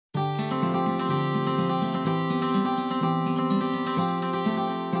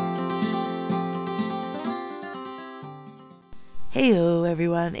Heyo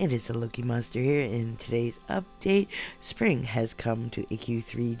everyone, it is the Loki Monster here. In today's update, spring has come to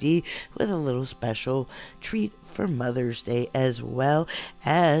AQ3D with a little special treat for Mother's Day, as well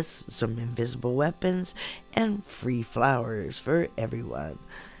as some invisible weapons and free flowers for everyone.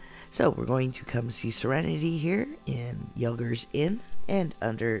 So we're going to come see Serenity here in Yelger's Inn. And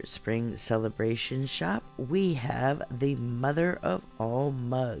under Spring Celebration Shop, we have the Mother of All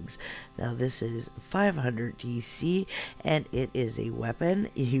Mugs. Now this is 500 DC, and it is a weapon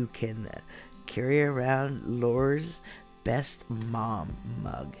you can carry around Lore's Best Mom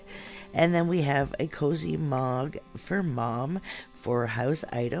mug. And then we have a cozy mug for Mom for house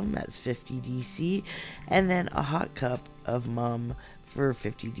item, that's 50 DC. And then a hot cup of Mom for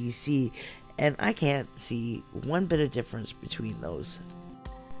 50 DC, and I can't see one bit of difference between those.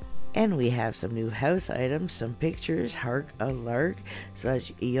 And we have some new house items, some pictures, Hark a Lark,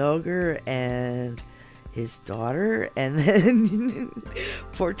 such Yelger and his daughter, and then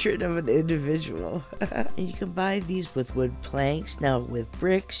portrait of an individual. And you can buy these with wood planks. Now with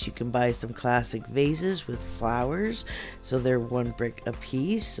bricks, you can buy some classic vases with flowers, so they're 1 brick a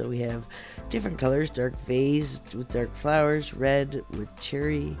piece. So we have different colors: dark vase with dark flowers, red with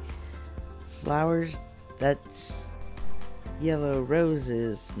cherry flowers, that's yellow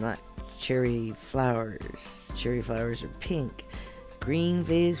roses, not cherry flowers. Cherry flowers are pink. Green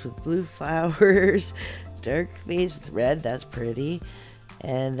vase with blue flowers, dark vase with red, that's pretty,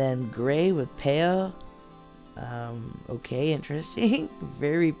 and then gray with pale. Okay, interesting.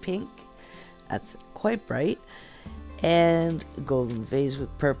 Very pink, that's quite bright. And golden vase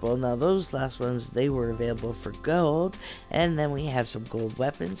with purple. Now those last ones, they were available for gold. And then we have some gold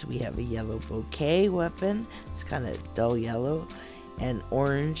weapons. We have a yellow bouquet weapon, it's kind of dull yellow, and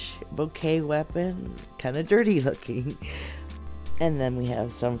orange bouquet weapon, kind of dirty looking. And then we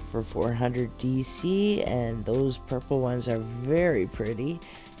have some for 400 DC, and those purple ones are very pretty.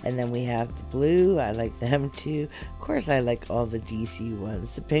 And then we have the blue, I like them too. Of course I like all the DC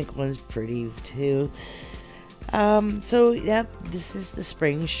ones. The pink one's pretty too. So yep, this is the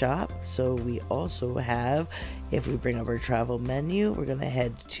spring shop. So we also have, if we bring up our travel menu, we're gonna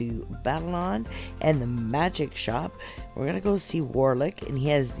head to Babylon and the magic shop. We're gonna go see Warlick, and he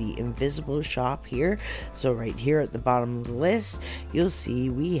has the invisible shop here. So right here at the bottom of the list, you'll see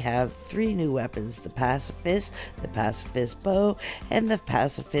we have 3 new weapons: the pacifist bow, and the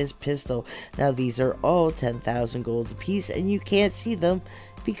pacifist pistol. Now these are all 10,000 gold apiece, and you can't see them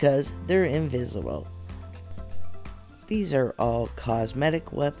because they're invisible. These are all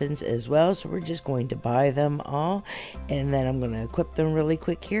cosmetic weapons as well, so we're just going to buy them all, and then I'm going to equip them really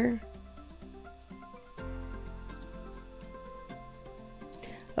quick here.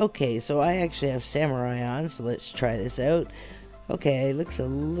 Okay, so I actually have samurai on, so let's try this out. Okay, it looks a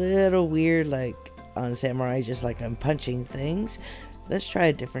little weird like on samurai, just like I'm punching things. Let's try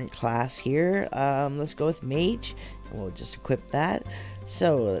a different class here. Let's go with mage, and we'll just equip that.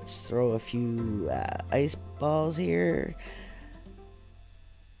 So let's throw a few ice balls here.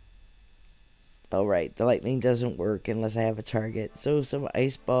 Alright, the lightning doesn't work unless I have a target. So some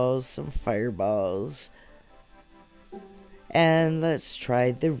ice balls, some fireballs. And let's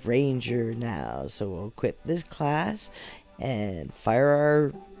try the ranger now. So we'll equip this class and fire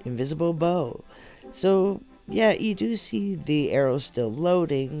our invisible bow. So yeah, you do see the arrows still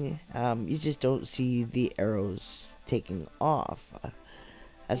loading. You just don't see the arrows taking off.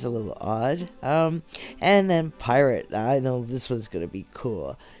 That's a little odd. And then pirate. I know this one's gonna be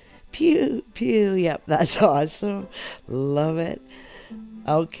cool. Pew pew. Yep, that's awesome. Love it.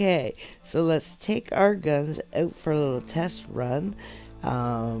 Okay, so let's take our guns out for a little test run.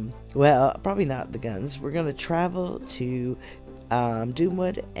 Well, probably not the guns. We're gonna travel to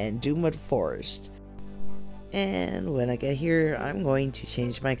Doomwood and Doomwood Forest. And when I get here, I'm going to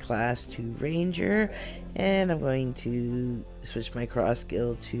change my class to Ranger, and I'm going to switch my cross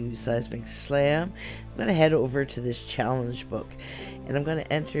skill to Seismic Slam. I'm going to head over to this challenge book, and I'm going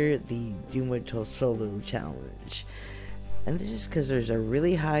to enter the Doomwood Solo Challenge. And this is because there's a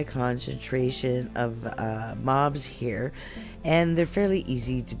really high concentration of mobs here, and they're fairly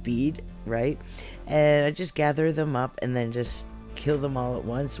easy to beat, right? And I just gather them up and then just kill them all at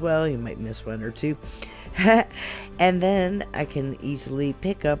once. Well, you might miss one or two. And then I can easily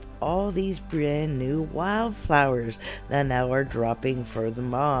pick up all these brand new wildflowers that now are dropping for the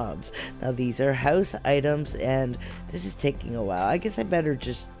mobs. Now these are house items, and this is taking a while. I guess I better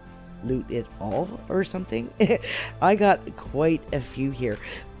just loot it all or something. I got quite a few here,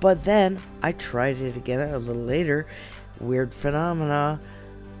 but then I tried it again a little later. Weird phenomena.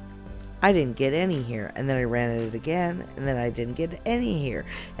 I didn't get any here, and then I ran it again, and then I didn't get any here.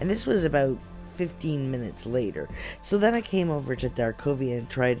 And this was about 15 minutes later. So then I came over to Darkovia and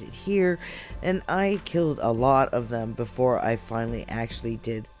tried it here, and I killed a lot of them before I finally actually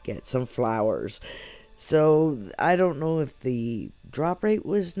did get some flowers. So I don't know if the drop rate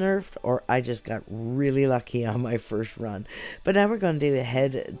was nerfed or I just got really lucky on my first run. But now we're going to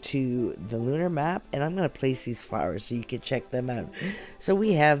head to the lunar map, and I'm going to place these flowers so you can check them out. So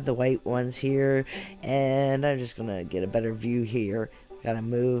we have the white ones here, and I'm just going to get a better view here. Gotta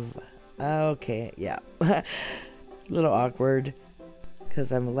move. Okay, yeah. A little awkward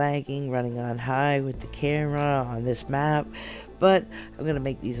because I'm lagging, running on high with the camera on this map. But I'm going to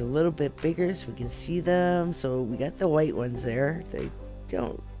make these a little bit bigger so we can see them. So we got the white ones there. They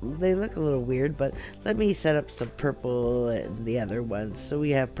look a little weird, but let me set up some purple and the other ones. So we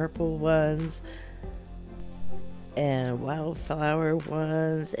have purple ones and wildflower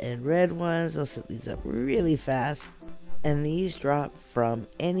ones and red ones. I'll set these up really fast. And these drop from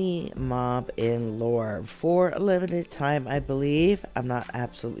any mob in lore for a limited time, I believe. I'm not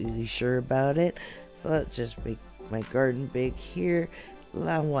absolutely sure about it. So let's just make my garden big here.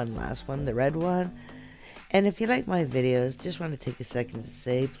 One last one, the red one. And if you like my videos, just want to take a second to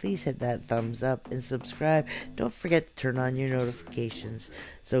say, please hit that thumbs up and subscribe. Don't forget to turn on your notifications.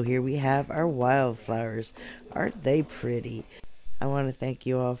 So here we have our wildflowers. Aren't they pretty? I want to thank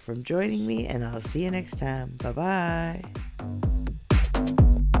you all for joining me, and I'll see you next time. Bye-bye.